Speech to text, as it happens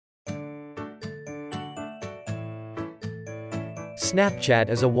Snapchat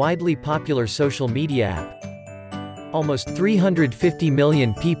is a widely popular social media app. Almost 350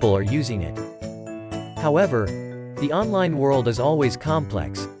 million people are using it. However, the online world is always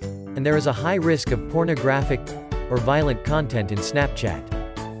complex, and there is a high risk of pornographic or violent content in Snapchat.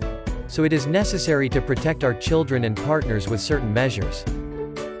 So it is necessary to protect our children and partners with certain measures.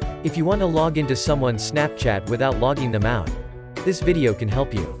 If you want to log into someone's Snapchat without logging them out, this video can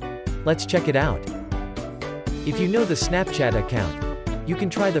help you. Let's check it out. If you know the Snapchat account, you can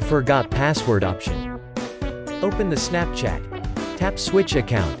try the Forgot Password option. Open the Snapchat, tap Switch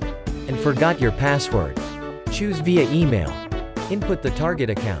Account, and forgot your password. Choose via email. Input the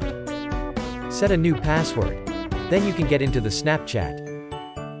target account. Set a new password. Then you can get into the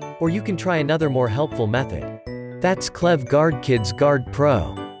Snapchat. Or you can try another more helpful method. That's ClevGuard Kids Guard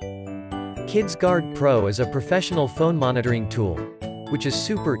Pro. Kids Guard Pro is a professional phone monitoring tool, which is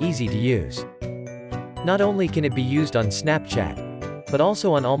super easy to use. Not only can it be used on Snapchat, but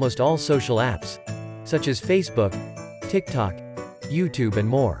also on almost all social apps, such as Facebook, TikTok, YouTube and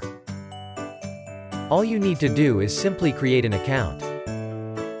more. All you need to do is simply create an account.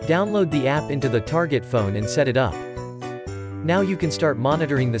 Download the app into the target phone and set it up. Now you can start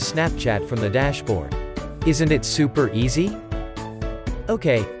monitoring the Snapchat from the dashboard. Isn't it super easy?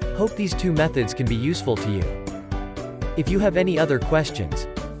 Okay, hope these two methods can be useful to you. If you have any other questions,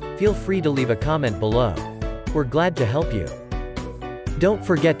 feel free to leave a comment below. We're glad to help you. Don't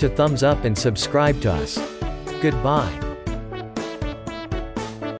forget to thumbs up and subscribe to us. Goodbye.